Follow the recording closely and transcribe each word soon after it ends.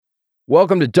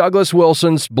Welcome to Douglas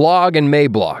Wilson's Blog and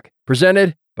Mablog,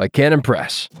 presented by Canon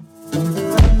Press.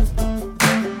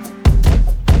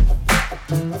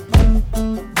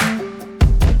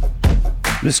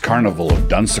 This Carnival of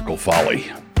Dunsical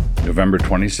Folly, November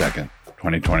 22nd,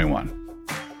 2021.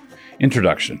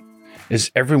 Introduction.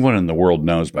 As everyone in the world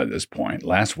knows by this point,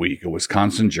 last week a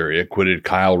Wisconsin jury acquitted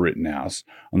Kyle Rittenhouse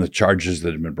on the charges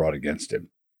that had been brought against him.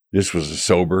 This was a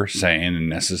sober, sane, and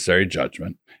necessary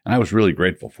judgment, and I was really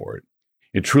grateful for it.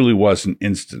 It truly was an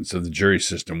instance of the jury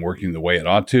system working the way it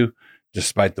ought to,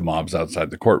 despite the mobs outside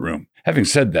the courtroom. Having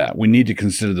said that, we need to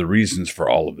consider the reasons for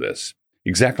all of this.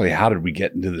 Exactly how did we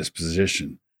get into this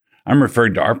position? I'm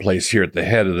referring to our place here at the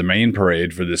head of the main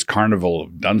parade for this Carnival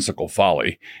of Dunsical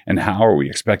Folly, and how are we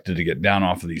expected to get down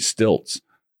off of these stilts?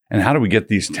 And how do we get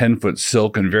these 10-foot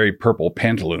silk and very purple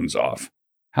pantaloons off?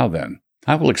 How then?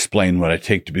 I will explain what I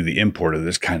take to be the import of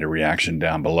this kind of reaction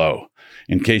down below.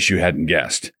 In case you hadn't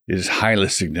guessed, it is highly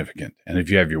significant, and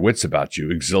if you have your wits about you,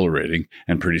 exhilarating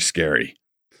and pretty scary.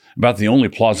 About the only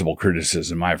plausible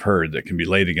criticism I've heard that can be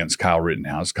laid against Kyle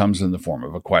Rittenhouse comes in the form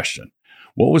of a question.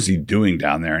 What was he doing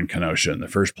down there in Kenosha in the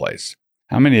first place?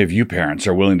 How many of you parents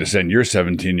are willing to send your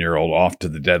 17-year-old off to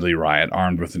the deadly riot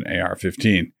armed with an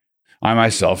AR-15? I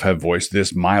myself have voiced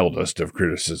this mildest of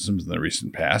criticisms in the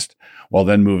recent past, while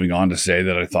then moving on to say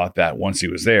that I thought that once he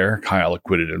was there, Kyle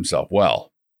acquitted himself well.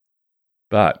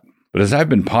 But as I've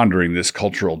been pondering this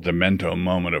cultural demento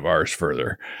moment of ours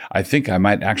further, I think I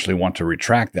might actually want to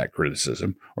retract that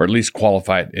criticism, or at least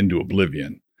qualify it into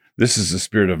oblivion. This is the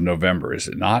spirit of November, is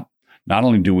it not? Not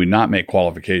only do we not make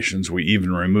qualifications, we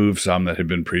even remove some that had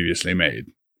been previously made.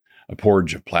 A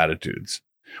porridge of platitudes.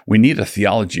 We need a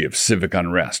theology of civic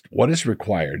unrest. What is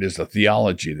required is a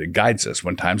theology that guides us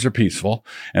when times are peaceful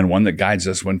and one that guides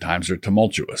us when times are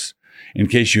tumultuous. In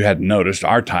case you hadn't noticed,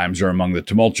 our times are among the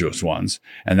tumultuous ones,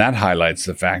 and that highlights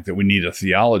the fact that we need a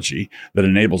theology that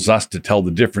enables us to tell the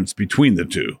difference between the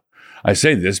two. I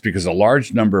say this because a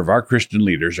large number of our Christian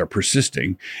leaders are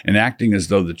persisting in acting as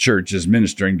though the church is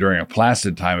ministering during a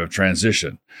placid time of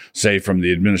transition, say from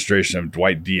the administration of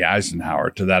Dwight D. Eisenhower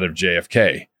to that of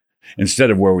JFK. Instead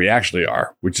of where we actually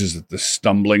are, which is at the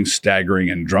stumbling,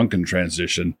 staggering, and drunken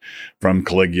transition from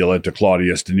Caligula to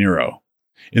Claudius to Nero.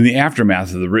 In the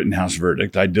aftermath of the Rittenhouse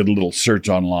verdict, I did a little search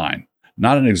online.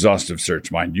 Not an exhaustive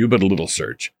search, mind you, but a little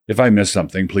search. If I missed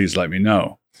something, please let me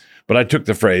know. But I took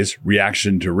the phrase,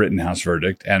 reaction to Rittenhouse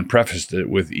verdict, and prefaced it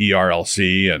with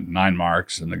ERLC and 9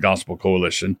 Marks and the Gospel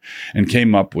Coalition, and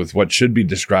came up with what should be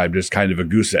described as kind of a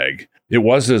goose egg. It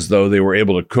was as though they were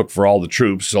able to cook for all the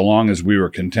troops so long as we were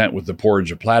content with the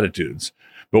porridge of platitudes.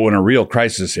 But when a real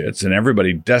crisis hits and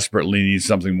everybody desperately needs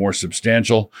something more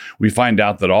substantial, we find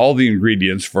out that all the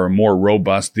ingredients for a more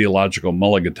robust theological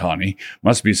mulligatawny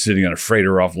must be sitting on a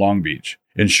freighter off Long Beach.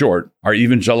 In short, our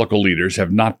evangelical leaders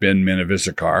have not been men of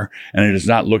Issachar, and it is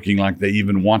not looking like they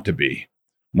even want to be.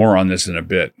 More on this in a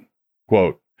bit.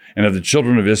 Quote, and of the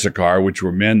children of Issachar, which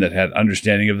were men that had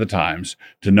understanding of the times,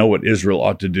 to know what Israel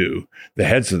ought to do, the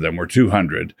heads of them were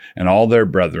 200, and all their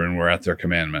brethren were at their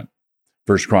commandment.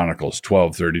 1 Chronicles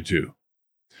 12:32.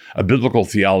 A biblical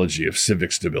theology of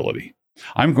civic stability.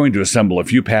 I'm going to assemble a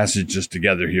few passages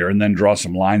together here and then draw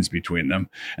some lines between them,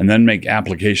 and then make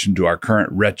application to our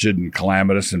current wretched and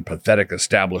calamitous and pathetic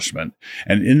establishment.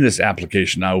 And in this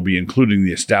application, I will be including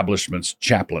the establishment's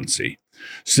chaplaincy.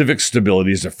 Civic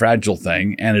stability is a fragile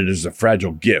thing, and it is a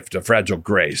fragile gift, a fragile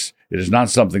grace. It is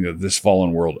not something that this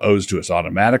fallen world owes to us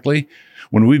automatically.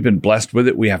 When we've been blessed with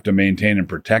it, we have to maintain and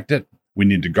protect it. We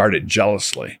need to guard it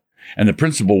jealously. And the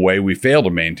principal way we fail to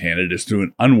maintain it is through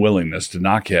an unwillingness to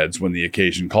knock heads when the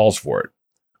occasion calls for it.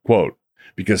 Quote,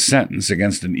 because sentence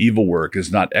against an evil work is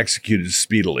not executed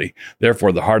speedily,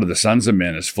 therefore the heart of the sons of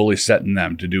men is fully set in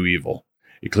them to do evil.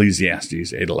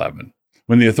 Ecclesiastes 8:11.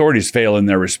 When the authorities fail in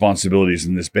their responsibilities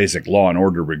in this basic law and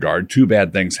order regard, two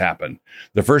bad things happen.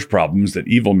 The first problem is that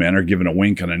evil men are given a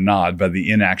wink and a nod by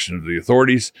the inaction of the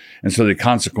authorities, and so they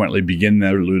consequently begin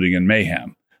their looting and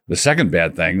mayhem. The second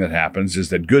bad thing that happens is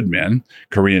that good men,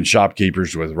 Korean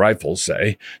shopkeepers with rifles,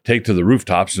 say, take to the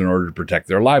rooftops in order to protect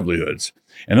their livelihoods.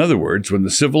 In other words, when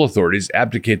the civil authorities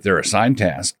abdicate their assigned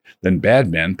task, then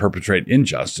bad men perpetrate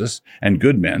injustice, and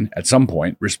good men, at some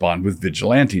point, respond with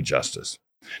vigilante justice.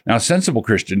 Now, a sensible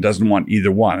Christian doesn't want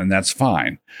either one, and that's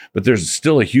fine, but there's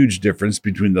still a huge difference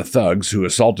between the thugs who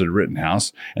assaulted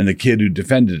Rittenhouse and the kid who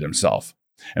defended himself.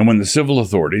 And when the civil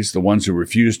authorities, the ones who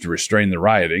refuse to restrain the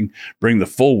rioting, bring the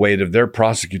full weight of their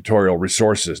prosecutorial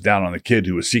resources down on the kid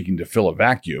who was seeking to fill a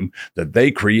vacuum that they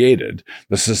created,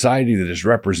 the society that is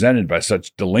represented by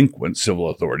such delinquent civil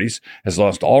authorities has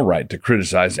lost all right to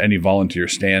criticize any volunteer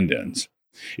stand-ins.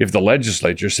 If the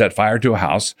legislature set fire to a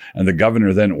house and the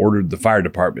governor then ordered the fire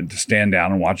department to stand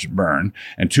down and watch it burn,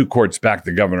 and 2 courts backed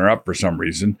the governor up for some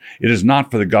reason, it is not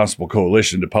for the Gospel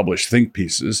Coalition to publish think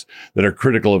pieces that are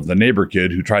critical of the neighbor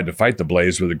kid who tried to fight the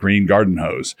blaze with a green garden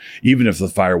hose, even if the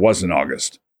fire was in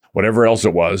August. Whatever else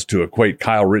it was, to equate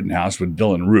Kyle Rittenhouse with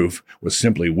Dylan Roof was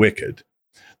simply wicked.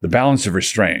 The balance of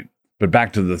restraint. But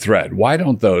back to the thread. Why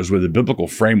don't those with a biblical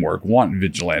framework want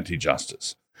vigilante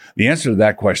justice? The answer to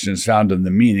that question is found in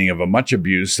the meaning of a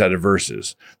much-abused set of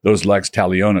verses, those Lex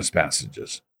Talionis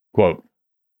passages. Quote,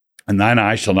 "And thine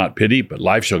eye shall not pity, but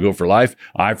life shall go for life,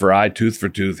 eye for eye, tooth for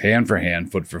tooth, hand for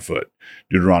hand, foot for foot."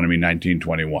 Deuteronomy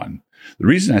 19:21. The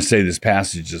reason I say this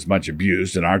passage is much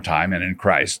abused in our time and in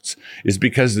Christ's is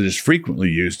because it is frequently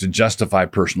used to justify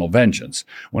personal vengeance,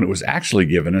 when it was actually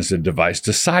given as a device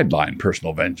to sideline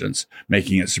personal vengeance,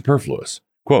 making it superfluous.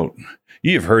 Quote,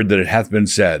 "Ye have heard that it hath been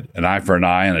said, an eye for an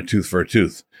eye and a tooth for a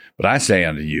tooth. But I say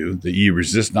unto you, that ye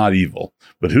resist not evil,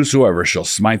 but whosoever shall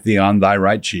smite thee on thy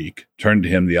right cheek, turn to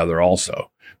him the other also."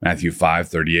 Matthew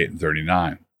 5:38 and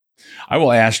 39. I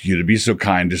will ask you to be so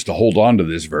kind as to hold on to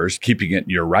this verse, keeping it in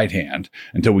your right hand,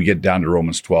 until we get down to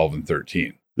Romans 12 and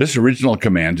 13. This original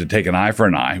command to take an eye for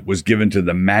an eye was given to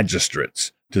the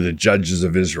magistrates, to the judges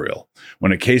of Israel.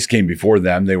 When a case came before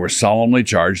them, they were solemnly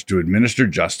charged to administer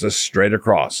justice straight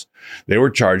across. They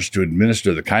were charged to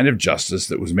administer the kind of justice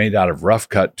that was made out of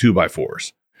rough-cut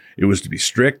 2x4s. It was to be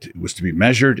strict, it was to be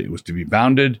measured, it was to be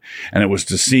bounded, and it was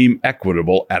to seem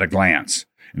equitable at a glance.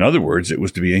 In other words, it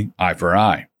was to be eye for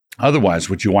eye. Otherwise,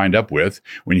 what you wind up with,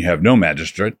 when you have no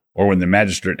magistrate, or when the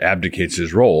magistrate abdicates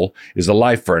his role, is a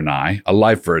life for an eye, a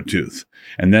life for a tooth.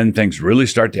 And then things really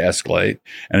start to escalate,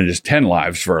 and it is 10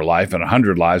 lives for a life and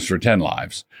 100 lives for 10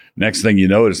 lives. Next thing you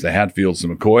know, it is the Hatfields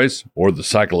and McCoys, or the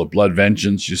cycle of blood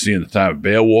vengeance you see in the time of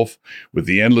Beowulf, with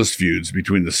the endless feuds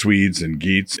between the Swedes and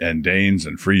Geats and Danes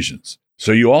and Frisians.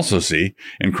 So you also see,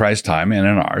 in Christ's time and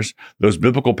in ours, those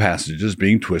biblical passages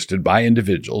being twisted by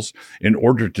individuals in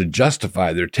order to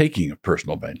justify their taking of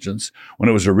personal vengeance, when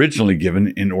it was originally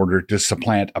given in order to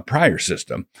supplant a prior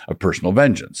system of personal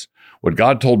vengeance. What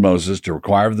God told Moses to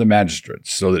require of the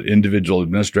magistrates so that individual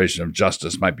administration of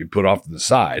justice might be put off to the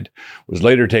side was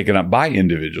later taken up by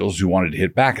individuals who wanted to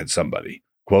hit back at somebody.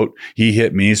 Quote, "He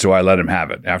hit me, so I let him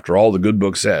have it." After all, the good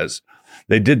book says.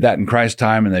 They did that in Christ's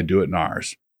time, and they do it in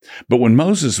ours. But when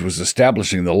Moses was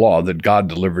establishing the law that God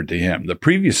delivered to him, the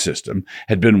previous system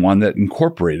had been one that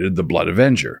incorporated the blood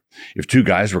avenger. If 2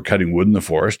 guys were cutting wood in the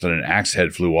forest and an axe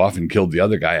head flew off and killed the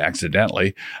other guy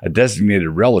accidentally, a designated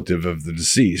relative of the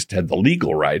deceased had the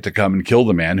legal right to come and kill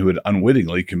the man who had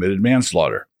unwittingly committed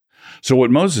manslaughter. So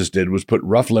what Moses did was put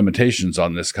rough limitations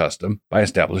on this custom by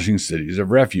establishing cities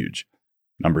of refuge.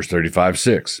 Numbers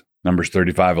 35:6, Numbers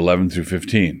 35:11 through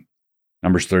 15,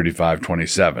 Numbers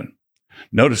 35:27.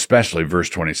 Note especially verse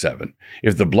 27.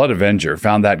 If the blood avenger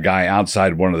found that guy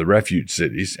outside one of the refuge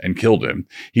cities and killed him,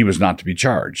 he was not to be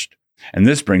charged. And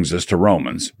this brings us to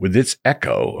Romans, with its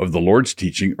echo of the Lord's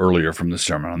teaching earlier from the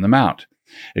Sermon on the Mount.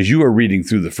 As you are reading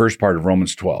through the first part of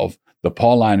Romans 12, the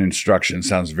Pauline instruction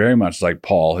sounds very much like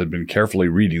Paul had been carefully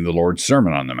reading the Lord's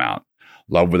Sermon on the Mount.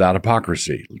 Love without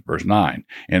hypocrisy, verse 9.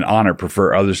 In honor,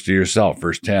 prefer others to yourself,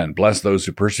 verse 10. Bless those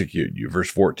who persecute you, verse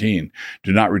 14.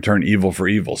 Do not return evil for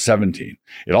evil, 17.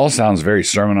 It all sounds very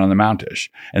Sermon on the Mount-ish.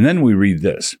 And then we read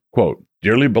this, quote,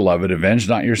 "Dearly beloved, avenge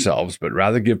not yourselves, but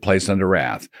rather give place unto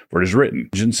wrath. For it is written,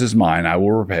 Vengeance is mine, I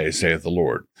will repay, saith the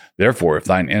Lord. Therefore, if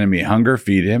thine enemy hunger,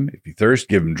 feed him. If he thirst,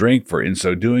 give him drink, for in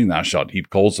so doing thou shalt heap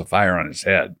coals of fire on his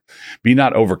head. Be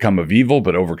not overcome of evil,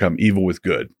 but overcome evil with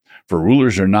good. For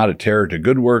rulers are not a terror to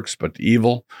good works, but to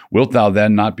evil. Wilt thou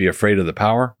then not be afraid of the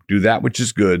power? Do that which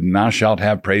is good, and thou shalt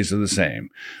have praise of the same.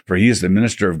 For he is the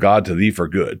minister of God to thee for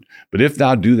good. But if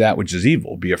thou do that which is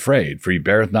evil, be afraid, for he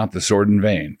beareth not the sword in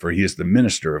vain. For he is the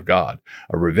minister of God,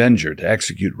 a revenger to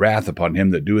execute wrath upon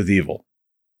him that doeth evil.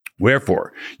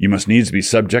 Wherefore, you must needs be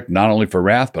subject not only for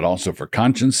wrath, but also for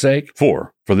conscience sake.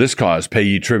 For this cause pay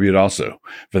ye tribute also,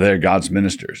 for they are God's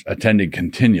ministers, attending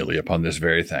continually upon this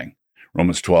very thing."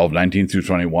 Romans 12:19 through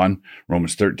 21,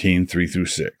 Romans 13:3 through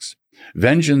 6.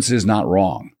 Vengeance is not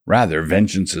wrong. Rather,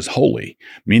 vengeance is holy,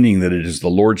 meaning that it is the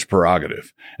Lord's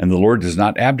prerogative, and the Lord does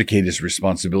not abdicate his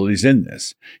responsibilities in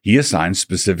this. He assigns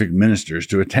specific ministers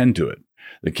to attend to it.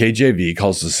 The KJV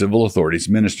calls the civil authorities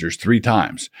ministers 3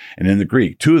 times, and in the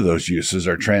Greek, 2 of those uses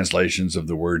are translations of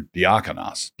the word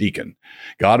diakonos, deacon.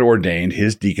 God ordained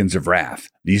his deacons of wrath,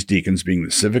 these deacons being the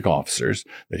civic officers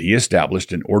that he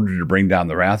established in order to bring down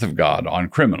the wrath of God on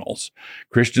criminals.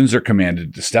 Christians are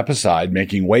commanded to step aside,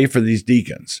 making way for these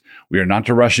deacons. We are not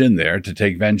to rush in there to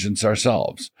take vengeance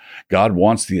ourselves. God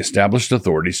wants the established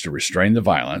authorities to restrain the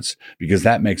violence because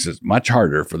that makes it much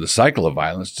harder for the cycle of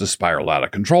violence to spiral out of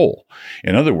control.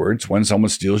 In other words, when someone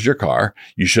steals your car,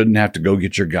 you shouldn't have to go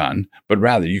get your gun, but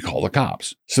rather you call the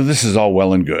cops. So this is all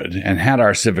well and good, and had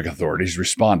our civic authorities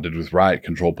responded with riot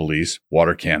control police,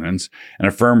 water cannons, and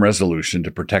a firm resolution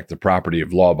to protect the property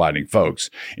of law-abiding folks,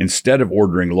 instead of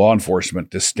ordering law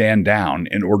enforcement to stand down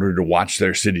in order to watch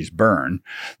their cities burn,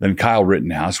 then Kyle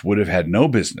Rittenhouse would have had no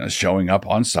business showing up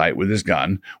on site with his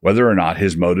gun, whether or not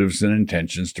his motives and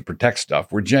intentions to protect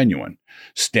stuff were genuine.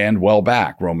 Stand well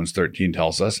back, Romans 13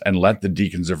 tells us, and let the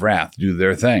deacons of wrath do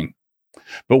their thing.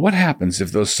 But what happens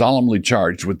if those solemnly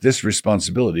charged with this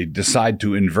responsibility decide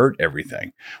to invert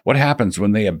everything? What happens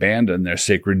when they abandon their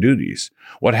sacred duties?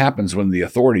 What happens when the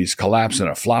authorities collapse in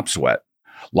a flop sweat?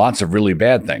 Lots of really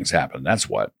bad things happen, that's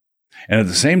what. And at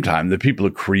the same time, the people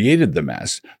who created the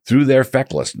mess through their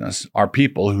fecklessness are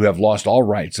people who have lost all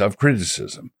rights of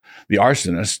criticism. The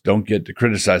arsonists don't get to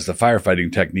criticize the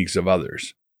firefighting techniques of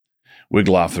others.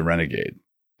 Wiglaf the Renegade.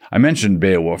 I mentioned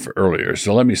Beowulf earlier,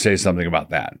 so let me say something about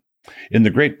that. In the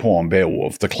great poem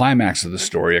Beowulf, the climax of the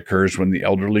story occurs when the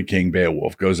elderly king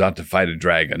Beowulf goes out to fight a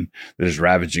dragon that is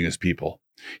ravaging his people.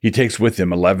 He takes with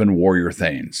him 11 warrior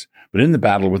thanes, but in the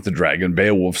battle with the dragon,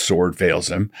 Beowulf's sword fails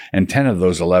him, and 10 of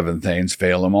those 11 thanes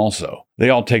fail him also.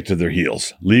 They all take to their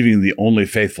heels, leaving the only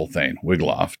faithful thane,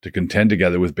 Wiglaf, to contend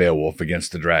together with Beowulf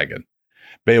against the dragon.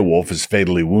 Beowulf is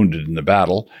fatally wounded in the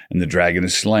battle, and the dragon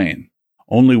is slain.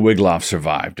 Only Wiglaf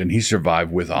survived, and he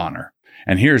survived with honor.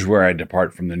 And here's where I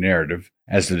depart from the narrative,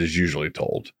 as it is usually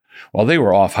told. While they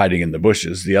were off hiding in the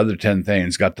bushes, the other 10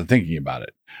 thanes got to thinking about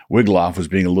it. Wiglaf was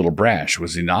being a little brash,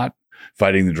 was he not?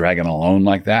 Fighting the dragon alone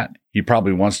like that? He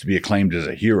probably wants to be acclaimed as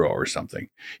a hero or something.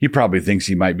 He probably thinks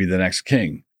he might be the next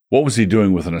king. What was he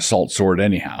doing with an assault sword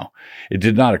anyhow? It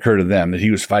did not occur to them that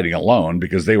he was fighting alone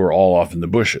because they were all off in the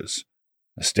bushes.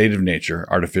 A state of nature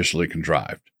artificially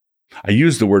contrived. I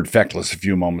used the word feckless a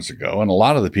few moments ago, and a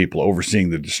lot of the people overseeing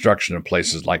the destruction of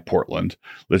places like Portland,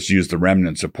 let's use the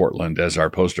remnants of Portland as our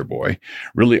poster boy,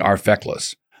 really are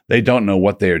feckless. They don't know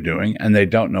what they are doing, and they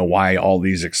don't know why all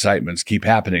these excitements keep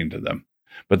happening to them.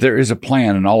 But there is a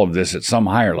plan in all of this at some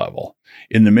higher level.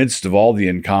 In the midst of all the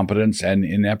incompetence and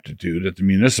ineptitude at the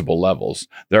municipal levels,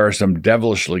 there are some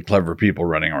devilishly clever people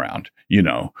running around. You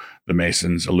know, the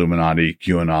Masons, Illuminati,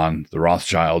 QAnon, the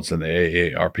Rothschilds, and the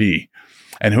AARP.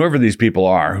 And whoever these people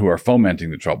are who are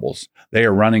fomenting the troubles, they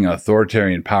are running an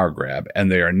authoritarian power grab,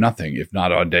 and they are nothing if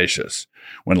not audacious.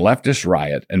 When leftists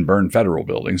riot and burn federal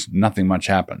buildings, nothing much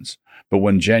happens. But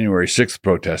when January 6th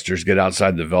protesters get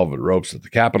outside the velvet ropes at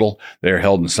the Capitol, they are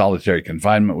held in solitary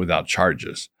confinement without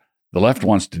charges. The left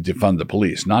wants to defund the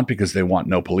police, not because they want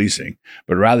no policing,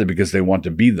 but rather because they want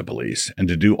to be the police and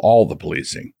to do all the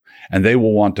policing. And they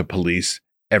will want to police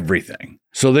everything.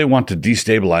 So they want to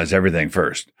destabilize everything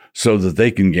first, so that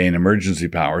they can gain emergency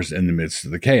powers in the midst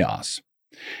of the chaos.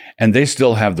 And they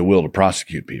still have the will to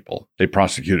prosecute people. They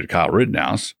prosecuted Kyle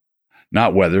Rittenhouse.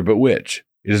 Not whether, but which.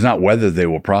 It is not whether they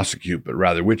will prosecute, but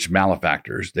rather which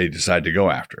malefactors they decide to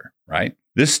go after, right?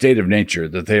 This state of nature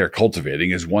that they are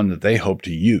cultivating is one that they hope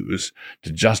to use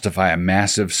to justify a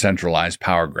massive centralized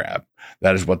power grab.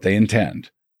 That is what they intend.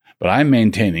 But I'm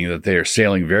maintaining that they are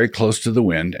sailing very close to the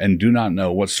wind and do not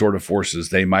know what sort of forces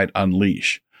they might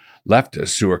unleash.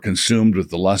 Leftists who are consumed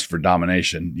with the lust for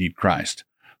domination need Christ.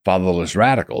 Fatherless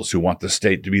radicals who want the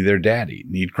state to be their daddy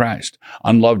need Christ.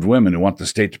 Unloved women who want the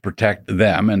state to protect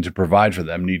them and to provide for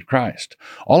them need Christ.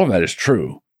 All of that is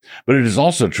true. But it is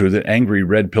also true that angry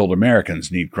red-pilled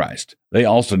Americans need Christ. They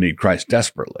also need Christ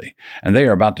desperately, and they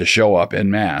are about to show up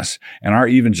en masse, and our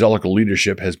evangelical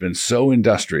leadership has been so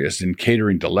industrious in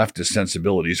catering to leftist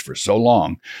sensibilities for so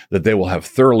long that they will have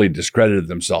thoroughly discredited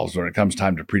themselves when it comes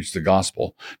time to preach the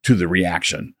gospel to the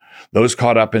reaction. Those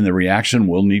caught up in the reaction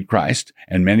will need Christ,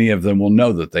 and many of them will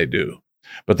know that they do.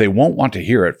 But they won't want to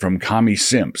hear it from commie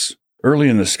simps. Early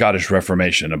in the Scottish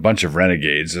Reformation, a bunch of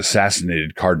renegades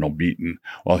assassinated Cardinal Beaton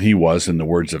while he was, in the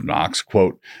words of Knox,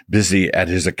 quote, busy at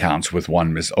his accounts with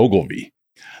one Miss Ogilvy.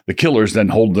 The killers then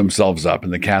holed themselves up in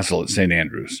the castle at St.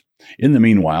 Andrews. In the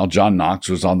meanwhile, John Knox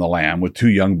was on the lam with two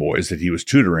young boys that he was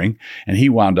tutoring, and he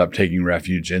wound up taking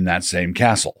refuge in that same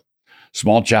castle.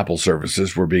 Small chapel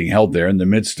services were being held there in the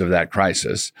midst of that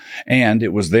crisis, and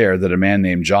it was there that a man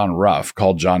named John Ruff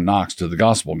called John Knox to the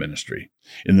gospel ministry.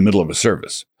 In the middle of a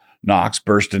service, Knox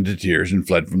burst into tears and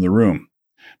fled from the room.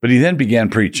 But he then began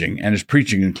preaching, and his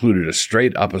preaching included a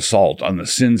straight-up assault on the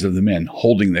sins of the men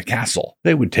holding the castle.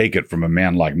 They would take it from a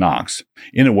man like Knox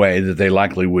in a way that they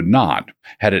likely would not,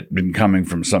 had it been coming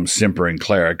from some simpering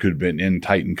cleric who'd been in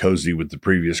tight and cozy with the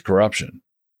previous corruption.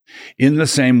 In the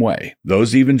same way,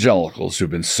 those evangelicals who've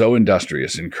been so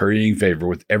industrious in currying favor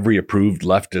with every approved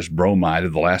leftist bromide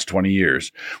of the last 20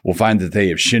 years will find that they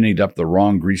have shinnied up the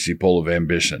wrong greasy pole of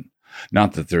ambition.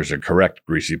 Not that there's a correct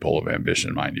greasy pole of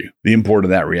ambition, mind you. The import of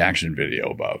that reaction video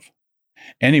above.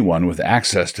 Anyone with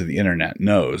access to the internet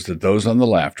knows that those on the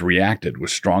left reacted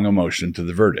with strong emotion to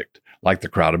the verdict, like the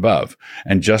crowd above,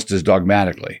 and just as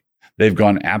dogmatically. They've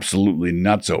gone absolutely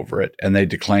nuts over it, and they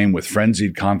declaim with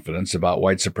frenzied confidence about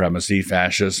white supremacy,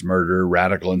 fascist, murder,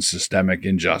 radical and systemic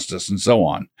injustice, and so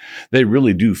on. They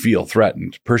really do feel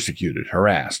threatened, persecuted,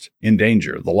 harassed, in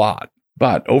danger, the lot.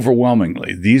 But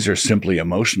overwhelmingly, these are simply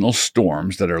emotional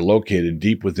storms that are located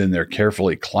deep within their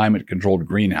carefully climate-controlled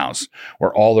greenhouse,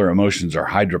 where all their emotions are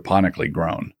hydroponically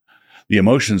grown. The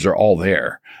emotions are all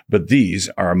there, but these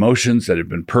are emotions that have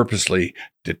been purposely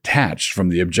detached from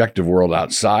the objective world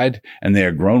outside, and they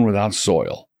are grown without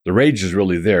soil. The rage is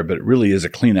really there, but it really is a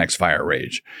Kleenex fire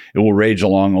rage. It will rage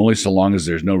along only so long as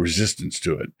there's no resistance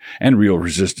to it, and real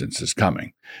resistance is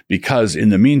coming. Because in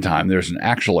the meantime, there's an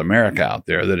actual America out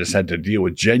there that has had to deal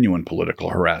with genuine political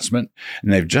harassment,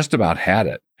 and they've just about had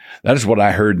it. That is what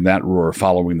I heard in that roar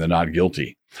following the not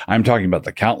guilty. I'm talking about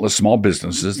the countless small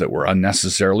businesses that were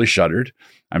unnecessarily shuttered.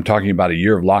 I'm talking about a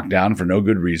year of lockdown for no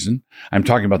good reason. I'm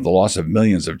talking about the loss of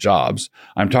millions of jobs.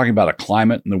 I'm talking about a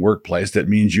climate in the workplace that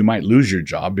means you might lose your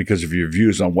job because of your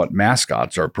views on what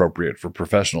mascots are appropriate for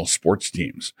professional sports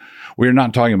teams. We're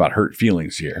not talking about hurt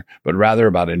feelings here, but rather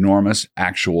about enormous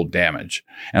actual damage.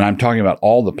 And I'm talking about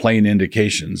all the plain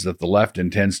indications that the left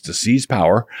intends to seize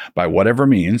power by whatever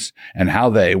means, and how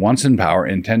they, once in power,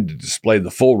 intend to display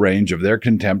the full range of their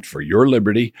contempt for your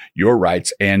liberty, your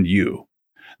rights, and you.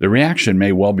 The reaction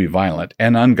may well be violent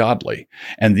and ungodly,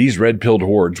 and these red-pilled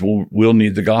hordes will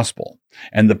need the gospel.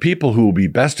 And the people who will be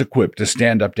best equipped to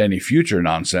stand up to any future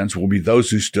nonsense will be those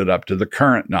who stood up to the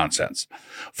current nonsense.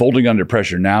 Folding under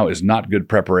pressure now is not good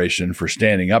preparation for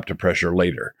standing up to pressure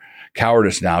later.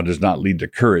 Cowardice now does not lead to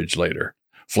courage later.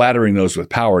 Flattering those with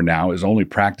power now is only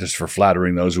practice for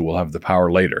flattering those who will have the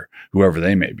power later, whoever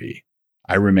they may be.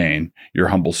 I remain your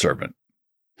humble servant.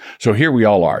 So here we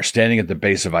all are, standing at the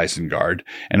base of Isengard,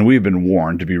 and we've been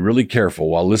warned to be really careful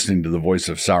while listening to the voice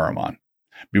of Saruman.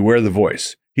 Beware the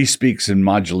voice. He speaks in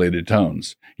modulated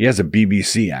tones. He has a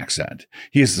BBC accent.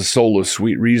 He is the soul of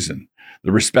sweet reason.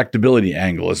 The respectability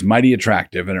angle is mighty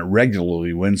attractive, and it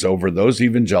regularly wins over those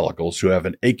evangelicals who have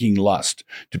an aching lust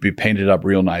to be painted up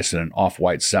real nice in an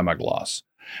off-white semi-gloss.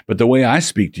 But the way I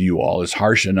speak to you all is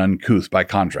harsh and uncouth by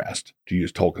contrast, to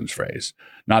use Tolkien's phrase.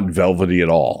 Not velvety at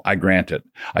all, I grant it.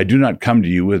 I do not come to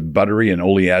you with buttery and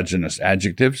oleaginous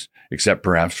adjectives, except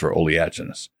perhaps for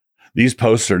oleaginous. These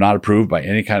posts are not approved by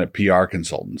any kind of PR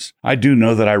consultants. I do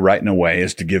know that I write in a way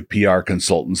as to give PR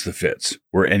consultants the fits,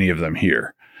 were any of them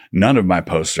here. None of my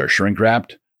posts are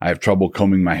shrink-wrapped. I have trouble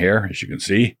combing my hair, as you can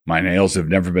see. My nails have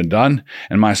never been done,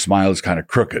 and my smile is kind of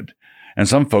crooked. And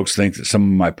some folks think that some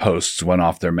of my posts went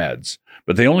off their meds,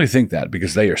 but they only think that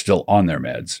because they are still on their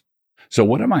meds. So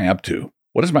what am I up to?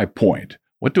 What is my point?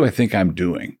 What do I think I'm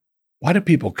doing? Why do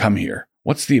people come here?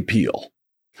 What's the appeal?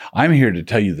 I'm here to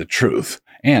tell you the truth,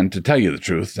 and to tell you the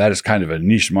truth, that is kind of a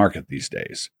niche market these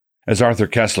days. As Arthur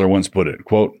Koestler once put it,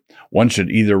 quote, one should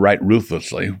either write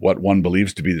ruthlessly what one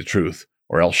believes to be the truth,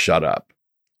 or else shut up.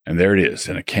 And there it is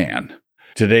in a can.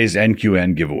 Today's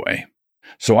NQN giveaway.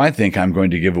 So I think I'm going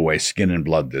to give away Skin and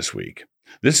Blood this week.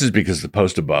 This is because the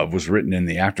post above was written in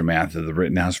the aftermath of the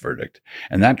Rittenhouse verdict,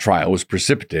 and that trial was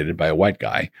precipitated by a white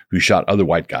guy who shot other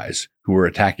white guys who were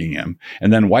attacking him,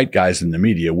 and then white guys in the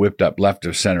media whipped up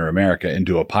left-of-center America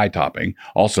into a pie topping,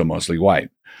 also mostly white.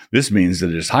 This means that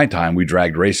it is high time we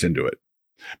dragged race into it.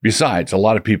 Besides, a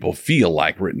lot of people feel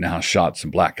like Rittenhouse shot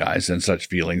some black guys, and such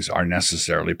feelings are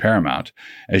necessarily paramount,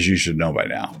 as you should know by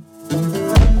now.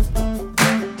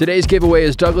 Today's giveaway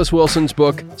is Douglas Wilson's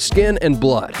book, Skin and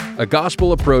Blood, A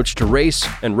Gospel Approach to Race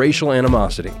and Racial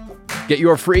Animosity. Get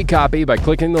your free copy by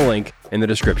clicking the link in the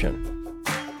description.